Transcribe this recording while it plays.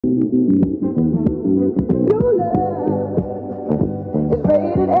Your love is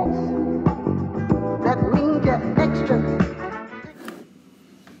rated X. That means you're extra.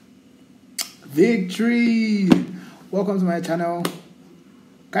 Victory! Welcome to my channel.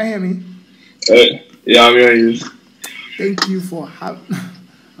 Can you hear me? Yeah, I'm hearing you. Thank you for having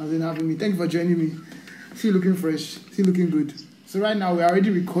me. Thank you for joining me. Still looking fresh. Still looking good. So right now we're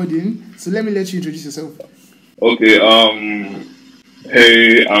already recording. So let me let you introduce yourself. Okay.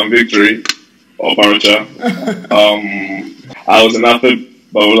 Hey, I'm Victory. Oparaocha. I was an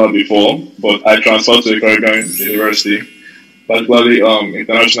athlete bowler before, but I transferred to the Carribean University, particularly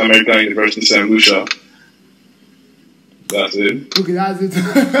International American University, St. Lucia. That's it. Okay, that's it.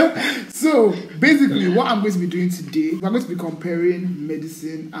 So basically what I'm going to be doing today, we're going to be comparing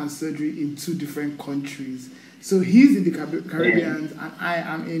medicine and surgery in two different countries. So he's in the Caribbean and I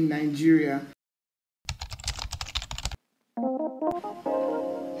am in Nigeria.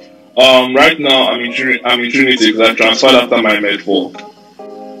 Right now I'm in Trinity because I transferred after my Med 4.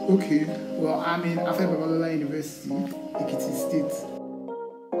 Okay. Well, I'm in Oparaocha University, Ekiti State.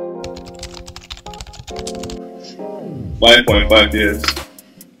 5.5 years.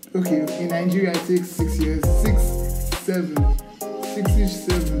 Okay, in Nigeria it takes 6 years. 6-7. 6-ish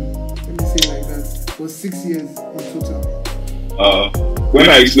 7. Let me say it like that. For 6 years in total. When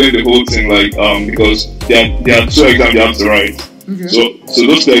I explain the whole thing, like because there are 2 exams you have to write. Okay. So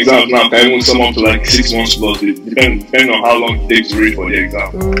those 2 exams now can even sum up to like 6 months plus, depending on how long it takes to read for the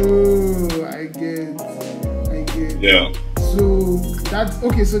exam. Oh, I get. Yeah. So that's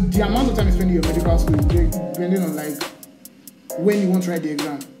okay. So the amount of time you spend in your medical school is depending on like when you want to write the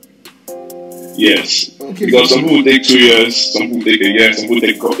exam. Yes. Okay. Because some people take 2 years, some people take a year, some people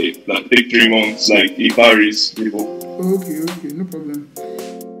take 3 months. Like it varies, people. Okay, no problem.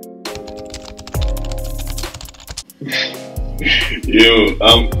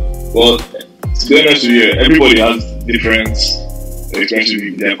 Well, to be honest with you, everybody has different experiences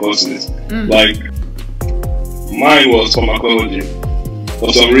with their courses. Like mine was pharmacology.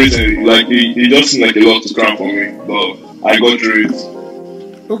 For some reason, like it just seemed like a lot to cram for me, but I got through it.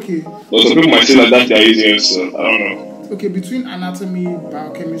 Okay. But some people might say like that's their easiest, so I don't know. Okay, between anatomy,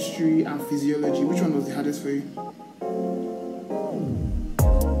 biochemistry, and physiology, which one was the hardest for you?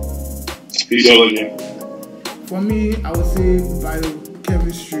 Physiology. For me, I would say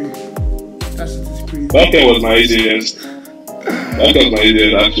biochemistry. That shit is crazy. Biochem was my easiest.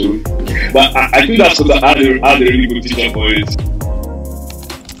 Actually. But I think that's because I had a really good teacher for it.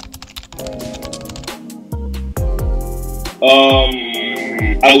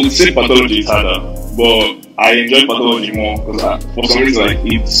 I would say pathology is harder, but I enjoy pathology more because for some reason like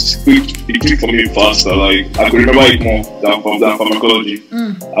it clicked for me faster. Like I could remember it more than pharmacology.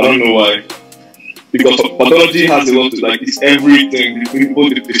 I don't know why. Because pathology has a lot to like it's everything.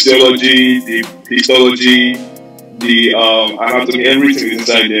 Both the physiology, the histology, the anatomy, everything is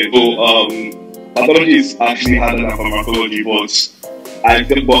inside there. So pathology is actually harder than pharmacology, but I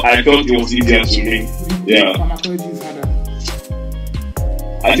felt it was easier to me. Yeah. Pharmacology is harder.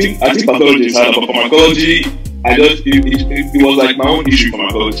 I think pathology is harder, but pharmacology, it was like my own issue for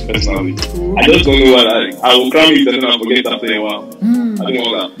pharmacology personally. I just don't know why I will cram it and then I'll forget after a while. I don't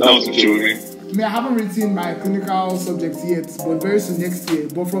know that wasn't true with me. I haven't written my clinical subjects yet, but very soon next year.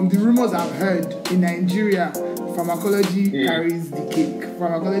 But from the rumors I've heard, in Nigeria, pharmacology carries the cake.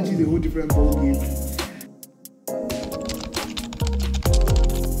 Pharmacology is a whole different ballgame.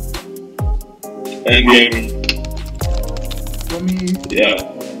 And for me,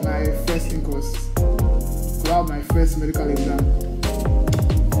 my first in course. That was my first medical exam.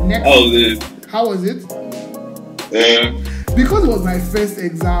 Next, how was it? Because it was my first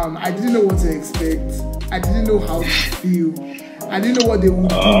exam, I didn't know what to expect. I didn't know how to feel. I didn't know what they would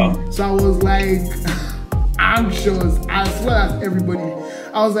do. So I was like anxious as well as everybody.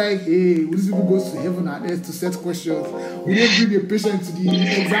 I was like, hey, will these people go to heaven and earth to set questions? Will they bring a patient to the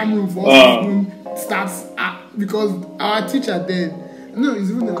exam room for us to even start? Because our teacher then, no, it's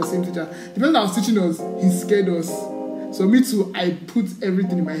even the same teacher. The person that was teaching us, he scared us. So me too, I put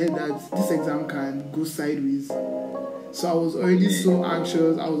everything in my head that this exam can go sideways. So I was already so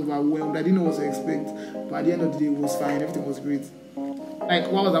anxious, I was overwhelmed, I didn't know what to expect. But at the end of the day, it was fine, everything was great. Like,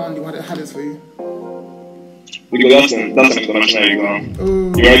 what was that one the hardest for you? Because that's an international exam.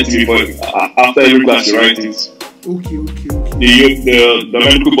 You write it before, after every class you write it. Okay. The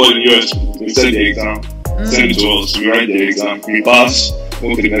medical board in the US, they send the exam, send it to us, we write the exam, we pass,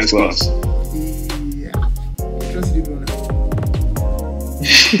 move to the next class. Yeah. Trust you, brother.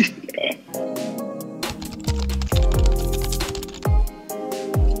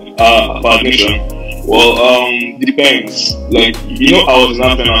 For admission, well, depends. Like, you know, I was in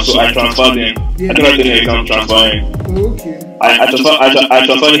Athens, so I transferred in. Yeah. I don't write any exam transferring. Oh, okay. I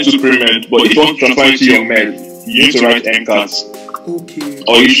transferred into pre-med, but if you want to transfer into your med, you need to write MCAS. Okay.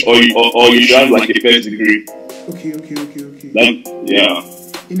 Or you should have like a first degree. Okay. Like, yeah.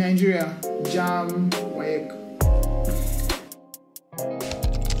 In Nigeria, JAM, WAEC.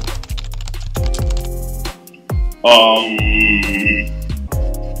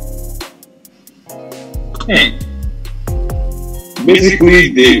 Basically,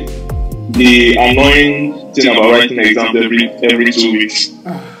 the annoying thing about writing exams every 2 weeks.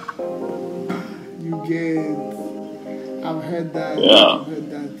 You get. I've heard that. Yeah. I've heard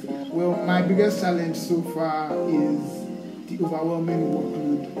that. Well, my biggest challenge so far is the overwhelming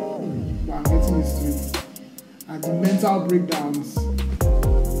workload. But I'm getting used to it. And the mental breakdowns.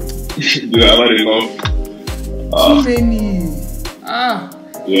 Do I have enough? Too many.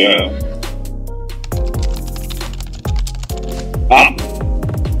 Yeah.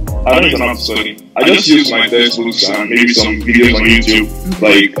 I don't even have to study. I just use my textbooks and maybe some videos on YouTube.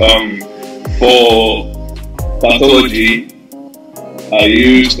 Like, for pathology, I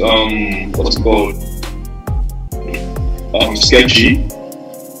used, what's it called? Sketchy.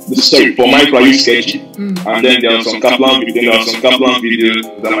 Sorry, for micro, I used Sketchy. And then there was some Kaplan videos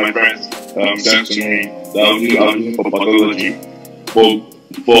that my friends sent to me that I was using for pathology. But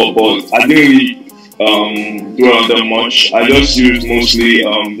I didn't really do on them much. I just used mostly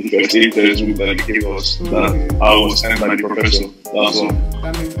the first aid textbook that they gave us that I was sent by the professor. That's all.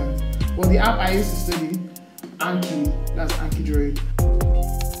 That makes sense. Well, the app I used to study, Anki, that's Anki Droid.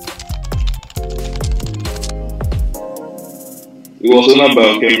 It was not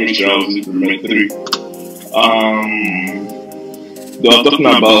biochemistry, I was in Pre-Med 3. They were talking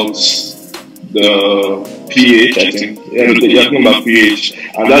about the pH, I think. Yeah, they were talking about pH.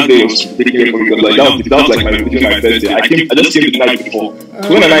 And that day was freaking me because like, that was like my birthday. I just came the night before. So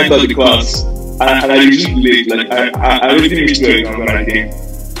when I entered the class, and I resumed late, like I really missed the exam when I came.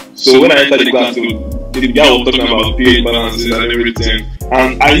 So when I entered the class, the guy was talking about pH balances and everything.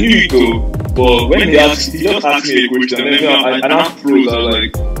 And I knew it though. But when he just asked me a question, and then I froze. I was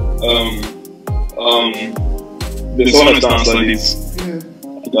like, there's someone that answered this.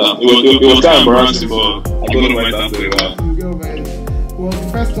 Yeah, it was kind of embarrassing, but I got the right answer. Well, the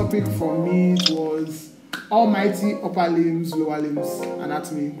first topic for me was almighty upper limbs, lower limbs,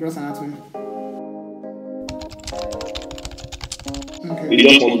 anatomy, gross anatomy. Okay. It's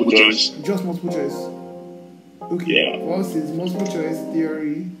just multiple choice. Just multiple choice. Okay. Yeah. First is multiple choice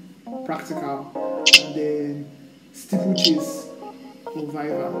theory, practical, and then steeplechase or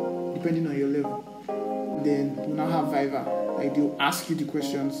Viva, depending on your level. Then we'll now have Viva. Like they'll ask you the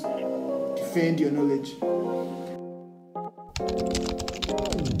questions, defend your knowledge.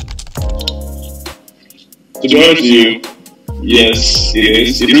 To be honest with you, yes, it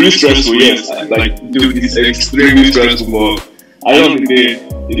is. It's really stressful, yes. Like, dude, it's extremely stressful, but I don't think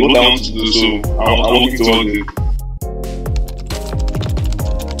it's what I want to do, so I'm working towards it.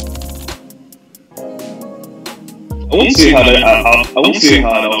 I won't say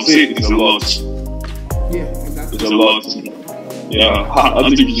hard, I'll say it's a lot. Yeah, exactly. It's a lot. Yeah, I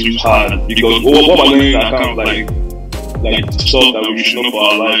don't think it's hard because what I'm learning, I kind of like stuff that we should know for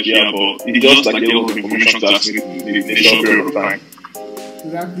our life, yeah, but it's just like a lot of information to ask in a short period of time.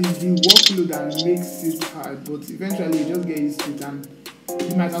 Exactly, the workload that makes it hard, but eventually you just get used to it and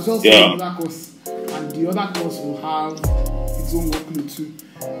you might as well say another course, and the other course will have its own workload too.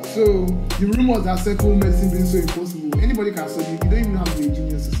 So the rumors that circle medicine being so impossible, anybody can study it, you don't even have to be a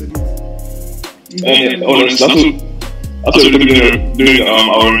genius to study it. Honestly, that's what we're doing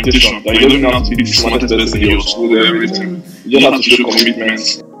our orientation. Like, you don't have to be the smartest person in your school and everything. You just have to show commitment.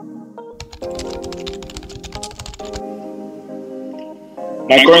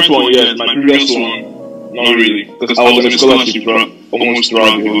 My current one, yes. My previous one, not really. Because I was on a scholarship almost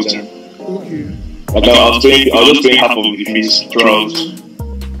throughout the whole thing. Okay. Like, I was just paying half of the fees throughout.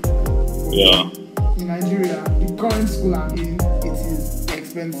 Yeah. In Nigeria, the current school I'm in, it is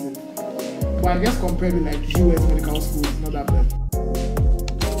expensive. But I guess compared with like US medical schools, it's not that bad.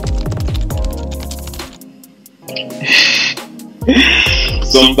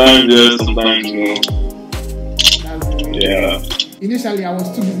 Sometimes yes, sometimes no. That's the way. Yeah. Initially, I was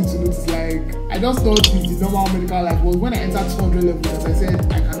too busy to notice. Like, I just thought it's the normal medical life. But when I entered 200 level, as I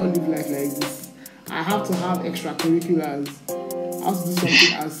said, I cannot live life like this. I have to have extracurriculars. I have to do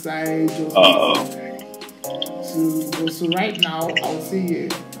something aside. So right now, I would say yeah,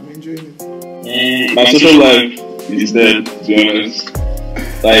 I'm enjoying it. My social life is dead, to be honest.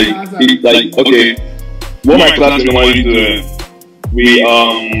 Okay, what my class normally do, we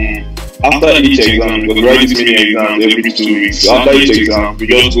after each exam, because we write this mini exams every 2 weeks. So after each exam, we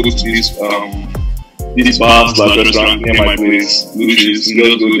just go to this bar slash restaurant near my place, Lucius. We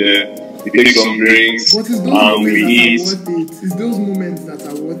just go there, we take some drinks, But it's those we eat. moments that are worth it. It's those moments that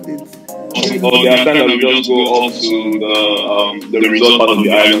are worth it. Or there are times that we just go up to the resort part of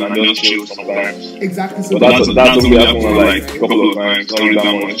the island and just chill sometimes. Exactly. So But that's only happened like a couple of times, not really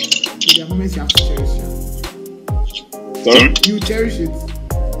that much. So there are moments you have to cherish. Sorry? You cherish it.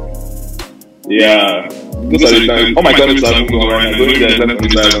 Yeah. Those are the times. All my countries are moving around. I don't think they're left on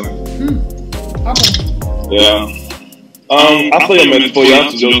this island. How come? Yeah. After your med 4, you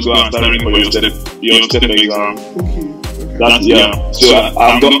have to just go and start reading for your step exam. Okay. That's So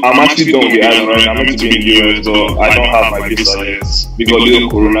I'm actually done with the island right now. I'm meant to be in the US, so I don't have my visa yet because the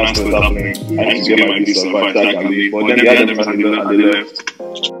corona stuff is happening. I need to get my visa before I can leave. But then the other person and they left.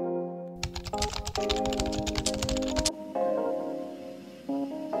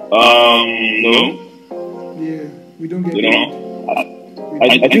 No. Yeah, we don't get. You know. I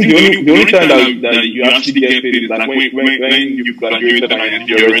think the only time that you actually get paid is like when you graduated and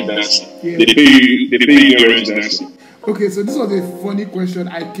you your residency. Yeah. They pay you your residency. Okay, so this was a funny question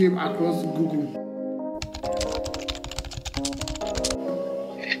I came across Google.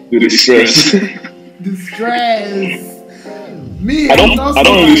 The stress. The stress. Me, I don't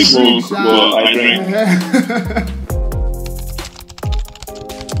really smoke, but I drink.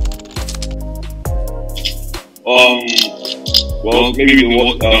 Well, maybe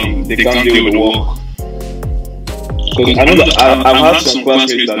they can't deal with the work. Because I know that I've had some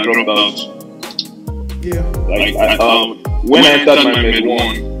classmates that dropped out. Yeah. Like, when I entered my med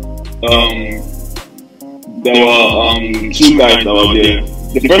 1, there were 2 guys that were there.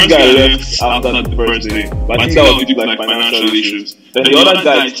 The first guy left after the first day, but I think that was due to like financial issues. Then the other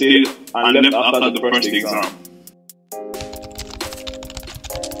guy stayed and left after the first exam.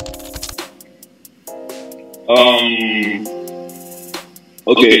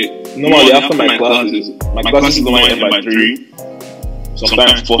 Okay, normally after my classes normally end by 3,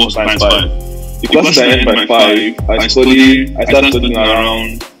 sometimes 4, sometimes 5. The classes I end by 5, I start studying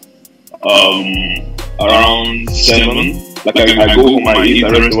around 7. Like I go home, I eat, I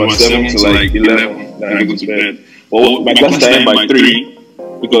rest about 7 to like 11, then I go to bed. Well, my classes I end by 3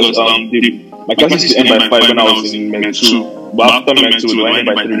 because my classes used to end by 5 when I was in Med 2, but after Med 2, I end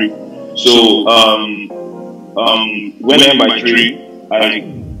by 3. So when I end by 3, I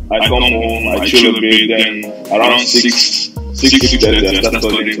come home, I chill a bit, then around 6:30 I start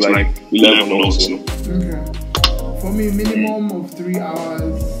studying to like 11 also. Okay. For me, minimum of 3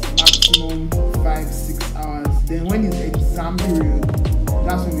 hours, maximum 5-6 hours. Then when it's exam period,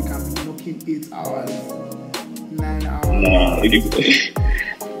 that's when we can be knocking 8 hours, 9 hours.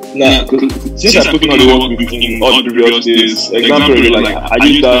 Nah, since I put in all the work in all the previous days, exam period, like I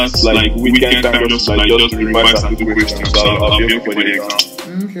use that like weekend time just to revise and do questions, so I'll be able for the exam.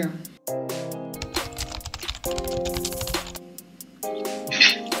 Okay.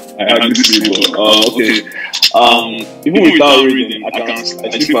 I had this video. Okay. Even without reading, I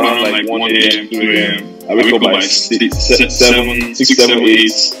sleep around like 1 a.m., 2 a.m. I wake up by 6, 7,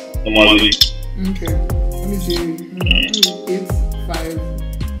 8 normally. Okay. Let me see.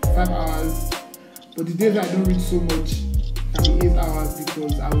 5 hours. But the days I don't read so much can be 8 hours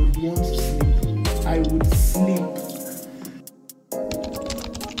because I would want to sleep. I would sleep.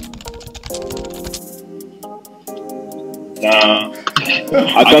 Nah, I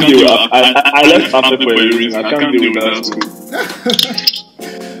can't deal with I left after for a reason. I can't deal with that school.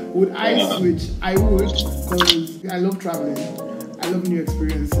 Would I switch? I would, because I love traveling. I love new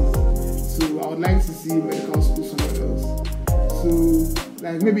experiences. So I would like to see medical school somewhere else. So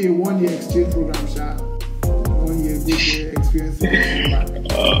like maybe a 1-year exchange program, 1 year good year experience.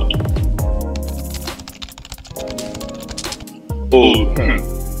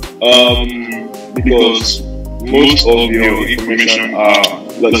 Because most of your information are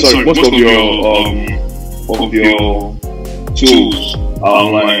most of your tools are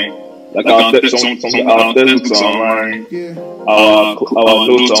online. Like our textbooks are online. Yeah. Our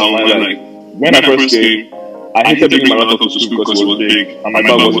notes are online. Like when I first came, I hated bringing my laptop to school because it was big and my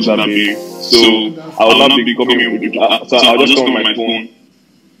bag wasn't that big. So I would not be coming with it. So I'll just come with my phone.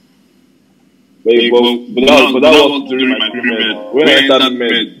 But that was during my pre-med. When I entered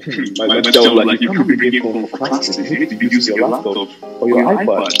med, my lecturer was like, you can't be bringing phone for classes. You need to use your laptop or your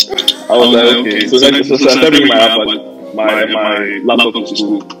iPad. I was like, okay. So I started bringing my iPad, my laptop to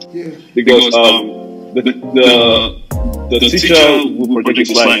school. Because the teacher will project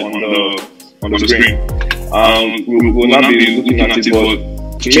a slide on the screen. We will not be looking at it, but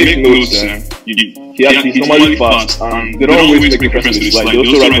to make notes, he's normally fast, and they don't always make reference to the slide. They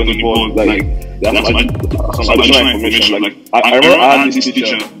also write on the board, like, some additional information. Like, I remember I had this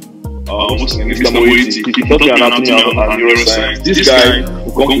teacher, what's his name, Mr. Moiti. He taught me anatomy and neuroscience. This guy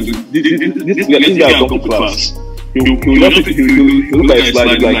will come to, this guy will come to class. He'll look at his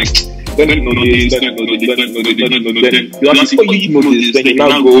slide, like, don't know this, don't know this, don't know this, don't know this. He'll ask you, you know this, then he'll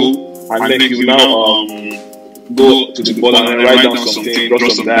now go, and then he'll now, go to the board and write down something, draw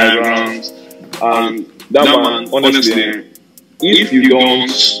some diagrams. And that man, honestly, if you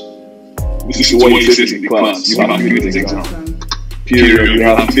don't listen to what he says in the class, you have failed the exam. Period. You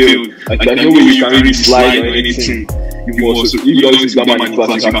have failed. Like, there's no way you can really slide or anything. You must, if you don't listen to that man in class,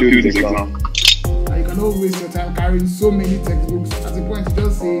 you have failed the exam. And you cannot waste your time carrying so many textbooks. At a point, you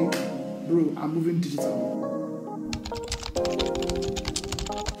just say, bro, I'm moving digital.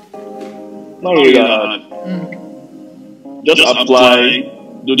 Not really that hard. Just apply,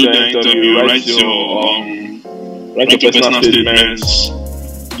 do the interview, write your personal statements,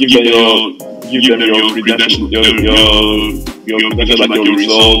 give them your credentials, your credentials, like your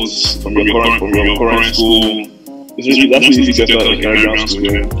results from your current school. It's really, that's the easiest step at the Caribbean school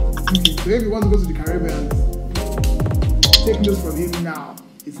here. Okay, so if you want to go to the Caribbean, take notes from him now.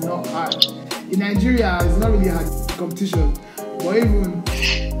 It's not hard. In Nigeria, it's not really hard competition, but even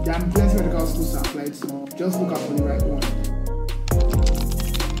there are plenty of medical schools to apply to. Just look out for the right one.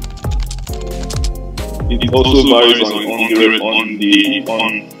 It also varies on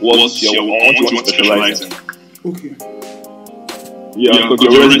what you want to specialize in. Okay. Yeah, because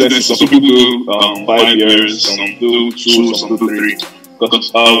your residency, some people do 5 years, some do 2, some do 3.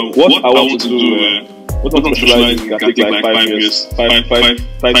 Because what I want to do, what I want to specialize in, can take like 5 years,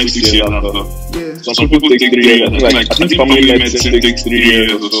 6 years after. Yeah. Some people take 3 years. I think family medicine takes 3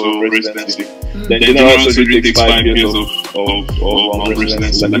 years or so residency. Then general surgery takes 5 years of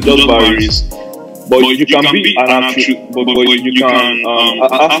residency. Like, it just varies. But you can be an actress, but you can,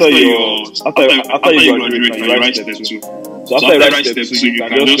 after you graduate, you write step 2. So after you write step 2, you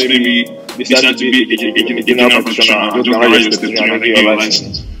can just maybe decide to be a general practitioner and just write step 3 and get your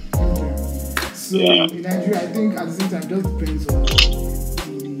license. So in Nigeria, I think at the same time, it just depends on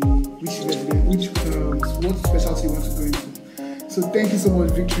what specialty you want to go into. So thank you so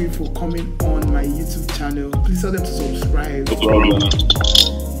much, Victory, for coming on my YouTube channel. Please tell them to subscribe. No problem.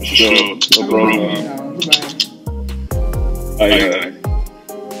 Sure, no problem. Goodbye.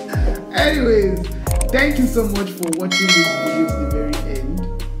 Anyways, thank you so much for watching this video to the very end.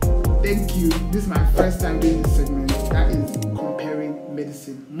 Thank you. This is my first time doing this segment, that is comparing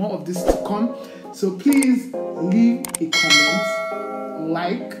medicine. More of this to come. So please leave a comment,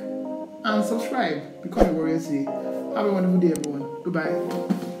 like, and subscribe. Become a warrior today. Have a wonderful day, everyone. Goodbye.